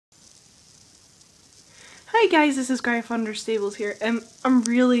Hi guys, this is Griff Under Stables here. I'm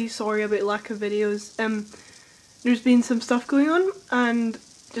really sorry about lack of videos. There's been some stuff going on and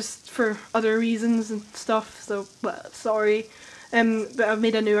just for other reasons and stuff, so well, sorry. But I've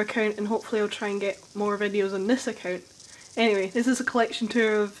made a new account and hopefully I'll try and get more videos on this account. Anyway, this is a collection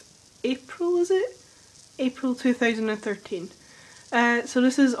tour of April, is it? April 2013. So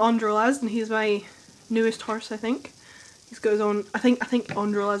this is Androlaz and he's my newest horse, I think. He's got his own, I think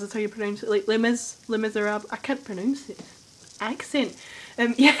Androlaz is how you pronounce it, like Les Miserables, I can't pronounce it. Accent.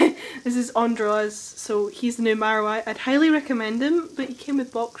 Yeah, this is Androlaz, so he's the new Marawai. I'd highly recommend him, but he came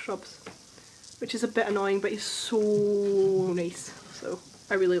with box shrubs, which is a bit annoying, but he's so nice, so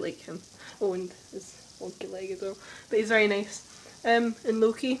I really like him. Oh, and his wonky leg as well, but he's very nice. And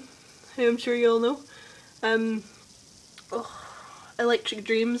Loki, who I'm sure you all know. Electric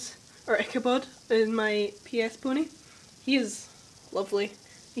Dreams, or Ichabod, is my PS pony. He is lovely.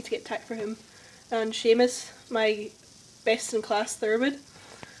 Need to get tack for him. And Seamus, my best in class thoroughbred.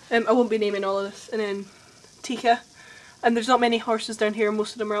 I won't be naming all of this. And then Tika. And there's not many horses down here,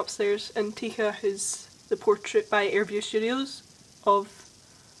 most of them are upstairs. And Tika is the portrait by Airview Studios of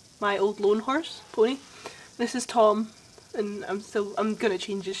my old lone horse, pony. This is Tom, and I'm gonna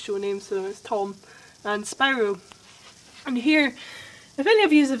change his show name, so it's Tom and Spyro. And here, if any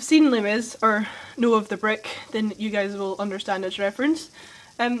of you have seen Les Mis or know of the brick, then you guys will understand its reference.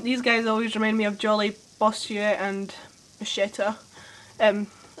 These guys always remind me of Jolly, Bossuet and Machetta.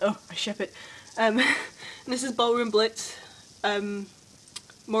 Oh, I ship it. This is Ballroom Blitz,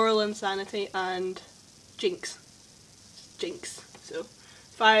 Moral Insanity and Jinx. So,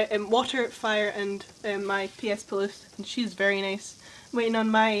 fire, water, fire and my PS Police, and she's very nice. I'm waiting on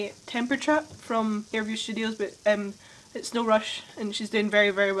my temper trap from Airview Studios, but it's no rush and she's doing very,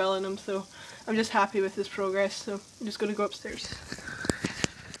 very well in them, so I'm just happy with this progress, so I'm just going to go upstairs.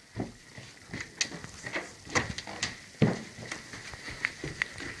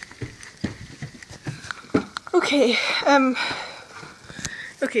 Okay,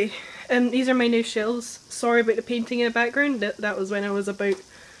 these are my new shelves. Sorry about the painting in the background, that was when I was about,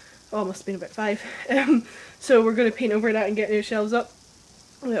 oh, must have been about 5. So we're going to paint over that and get new shelves up,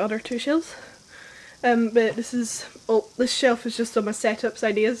 the other 2 shelves. But this is, this shelf is just on my setups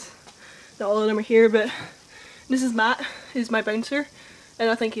ideas. Not all of them are here, but this is Matt, who's my bouncer, and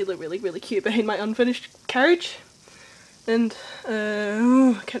I think he'd look really, really cute behind my unfinished carriage. And,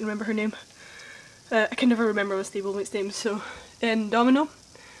 I can't remember her name. I can never remember my stablemate's name, so, and Domino.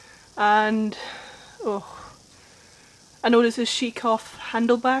 And, I know this is Sheikoff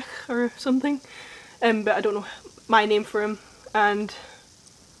Handelbach or something, but I don't know my name for him. And,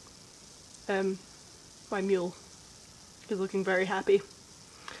 my mule is looking very happy.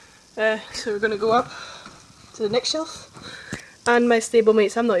 So we're going to go up to the next shelf. And my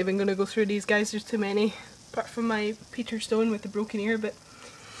stablemates, I'm not even going to go through these guys, there's too many. Apart from my Peter Stone with the broken ear, but...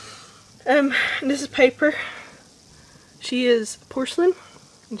 this is Piper. She is porcelain,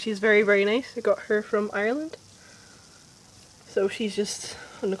 and she's very, very nice. I got her from Ireland. So she's just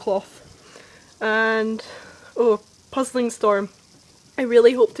on the cloth. And, Puzzling Storm. I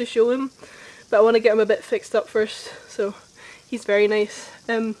really hope to show him, but I want to get him a bit fixed up first, so he's very nice.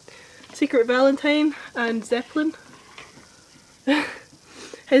 Secret Valentine and Zeppelin.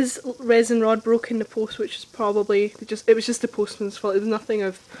 His resin rod broke in the post, which is probably it was just the postman's fault. It was nothing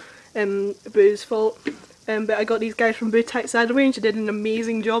of Boo's fault. But I got these guys from Boo Tax Saddlery and she did an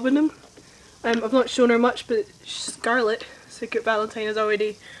amazing job in them. I've not shown her much, but Scarlett, Secret Valentine, has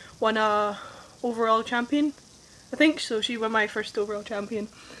already won a overall champion, I think, so she won my first overall champion.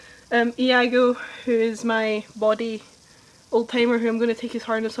 Iago, who is my body old timer, who I'm going to take his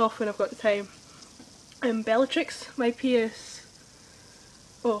harness off when I've got the time. Bellatrix, my PS,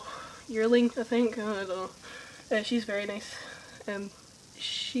 yearling, I think, I don't know. She's very nice.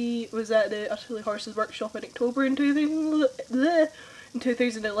 She was at the Utterly Horses workshop in October in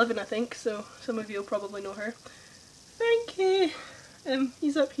 2011, I think, so some of you will probably know her. Frankie!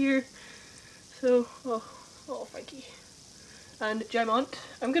 He's up here, so, Frankie. And Gemont.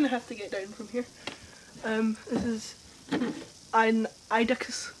 I'm gonna have to get down from here. This is an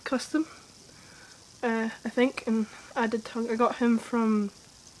Idacus custom, I think, and added tongue. I got him from,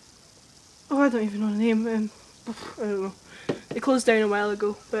 I don't even know the name, I don't know. They closed down a while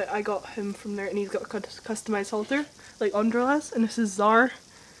ago, but I got him from there and he's got a customised halter, like Androlaz, and this is Czar.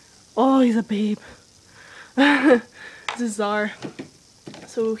 Oh, he's a babe. This is Czar.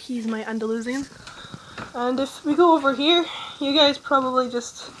 So he's my Andalusian. And if we go over here, you guys probably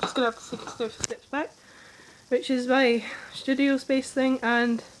just gonna have to take a steps back, which is my studio space thing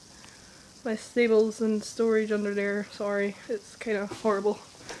and my stables and storage under there. Sorry, it's kind of horrible.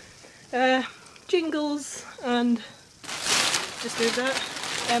 Jingles and just did that.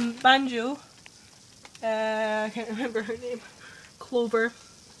 Banjo, I can't remember her name, Clover,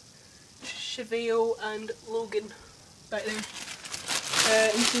 Chevelle and Logan back there.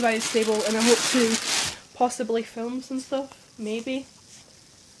 And this is my stable, and I hope to possibly film some stuff, maybe.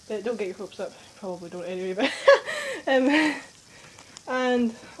 But don't get your hopes up, probably don't anyway, but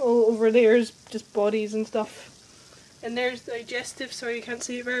and all over there's just bodies and stuff. And there's Digestive, sorry you can't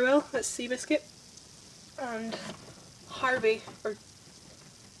see it very well, that's Seabiscuit. And Harvey, or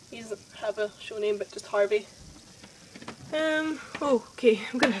he doesn't have a show name but just Harvey. Oh, okay,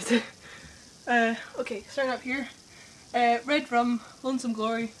 I'm gonna have to, okay, starting up here. Red Rum, Lonesome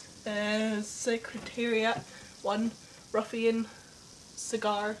Glory, Secretariat 1, Ruffian,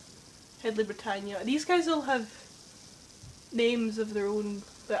 Cigar, Headley Britannia. These guys all have names of their own,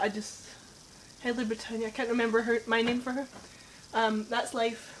 but I just, Headley Britannia, I can't remember my name for her. That's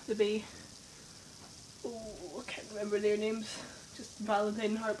Life, the Bay. Oh, I can't remember their names. Just Valentine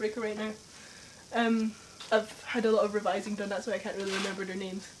and Heartbreaker right now. I've had a lot of revising done, that's why I can't really remember their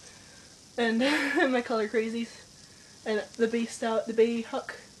names. And my colour crazies. And the Bay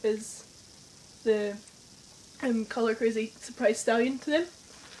Huck is the colour crazy surprise stallion to them.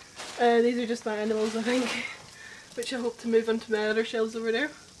 These are just my animals, I think, which I hope to move onto my other shelves over there.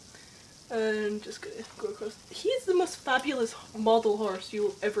 And just gonna go across. He's the most fabulous model horse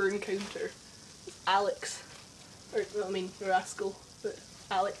you'll ever encounter. Alex, or well, I mean Rascal, but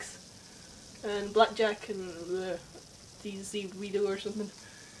Alex. And Blackjack and DZ Widow or something.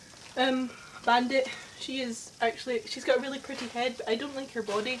 Bandit, she's got a really pretty head, but I don't like her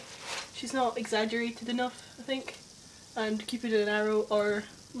body. She's not exaggerated enough, I think. And Cupid and Arrow, or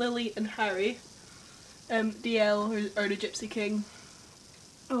Lily and Harry. DL, or the Gypsy King.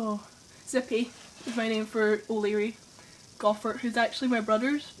 Oh, Zippy is my name for O'Leary. Goffert, who's actually my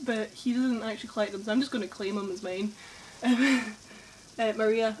brother's, but he doesn't actually collect them, so I'm just going to claim him as mine.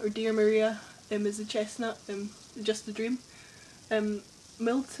 Maria, or Dear Maria, is a chestnut, Just a Dream.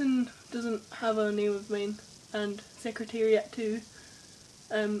 Milton doesn't have a name of mine, and Secretariat 2,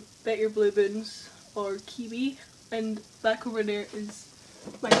 Bet Your Blue Boons, or Kiwi, and back over there is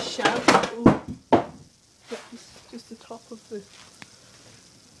my Sham. Oh, that's just the top of the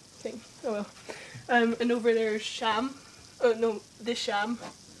thing. Oh well. And over there is Sham. Oh no, the Sham,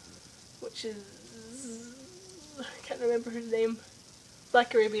 which is, I can't remember his name.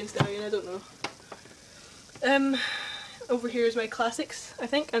 Black Arabian Stallion, I don't know. Over here is my classics, I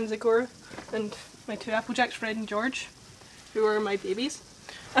think, and Zagora, and my two Applejacks, Fred and George, who are my babies.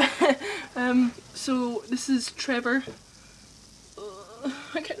 So this is Trevor.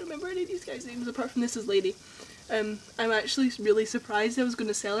 I can't remember any of these guys' names apart from this is Lady. I'm actually really surprised I was going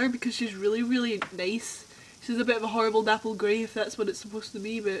to sell her because she's really, really nice. She's a bit of a horrible dapple grey if that's what it's supposed to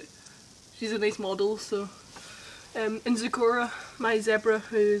be, but she's a nice model, so. And Zagora, my zebra,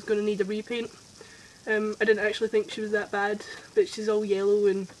 who's going to need a repaint. I didn't actually think she was that bad, but she's all yellow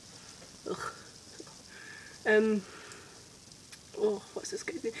and ugh. Oh, what's this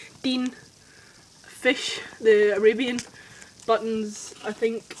guy's name? Dean. Fish, the Arabian. Buttons, I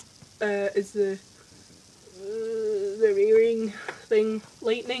think, is the rearing thing.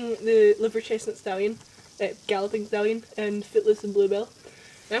 Lightning, the liver chestnut stallion. Galloping stallion, and Footless and Bluebell.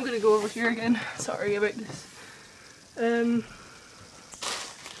 And I'm going to go over here again. Sorry about this.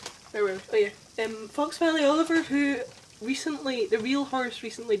 Where were we? Oh yeah. Fox Valley Oliver, who recently, the real horse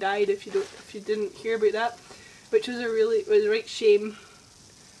recently died. If you didn't hear about that, which was a right shame.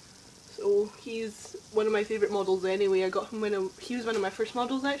 So he's one of my favourite models anyway. I got him when he was one of my first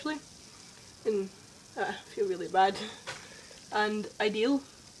models actually, and I feel really bad. And Ideal,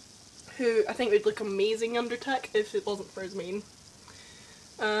 who I think would look amazing under tack if it wasn't for his mane.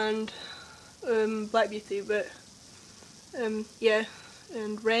 And Black Beauty, but yeah,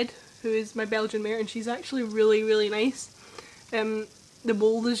 and Red, who is my Belgian mare, and she's actually really, really nice. The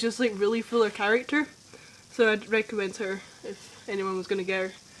mould is just like really full of character, so I'd recommend her if anyone was going to get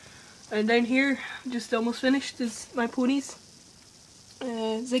her. And down here, just almost finished, is my ponies.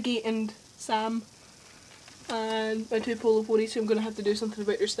 Ziggy and Sam, and my two polo ponies, who I'm going to have to do something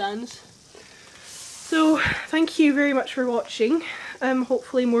about their stands. So, thank you very much for watching.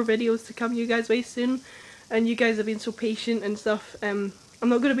 Hopefully more videos to come you guys way soon. And you guys have been so patient and stuff. I'm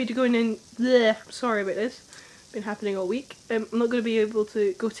not going to be going in, bleh, sorry about this, it's been happening all week. I'm not going to be able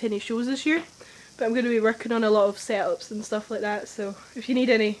to go to any shows this year, but I'm going to be working on a lot of setups and stuff like that, so if you need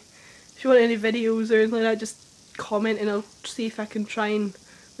any, if you want any videos or anything like that, just comment and I'll see if I can try and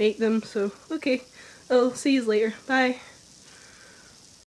make them. So, okay, I'll see you later, bye.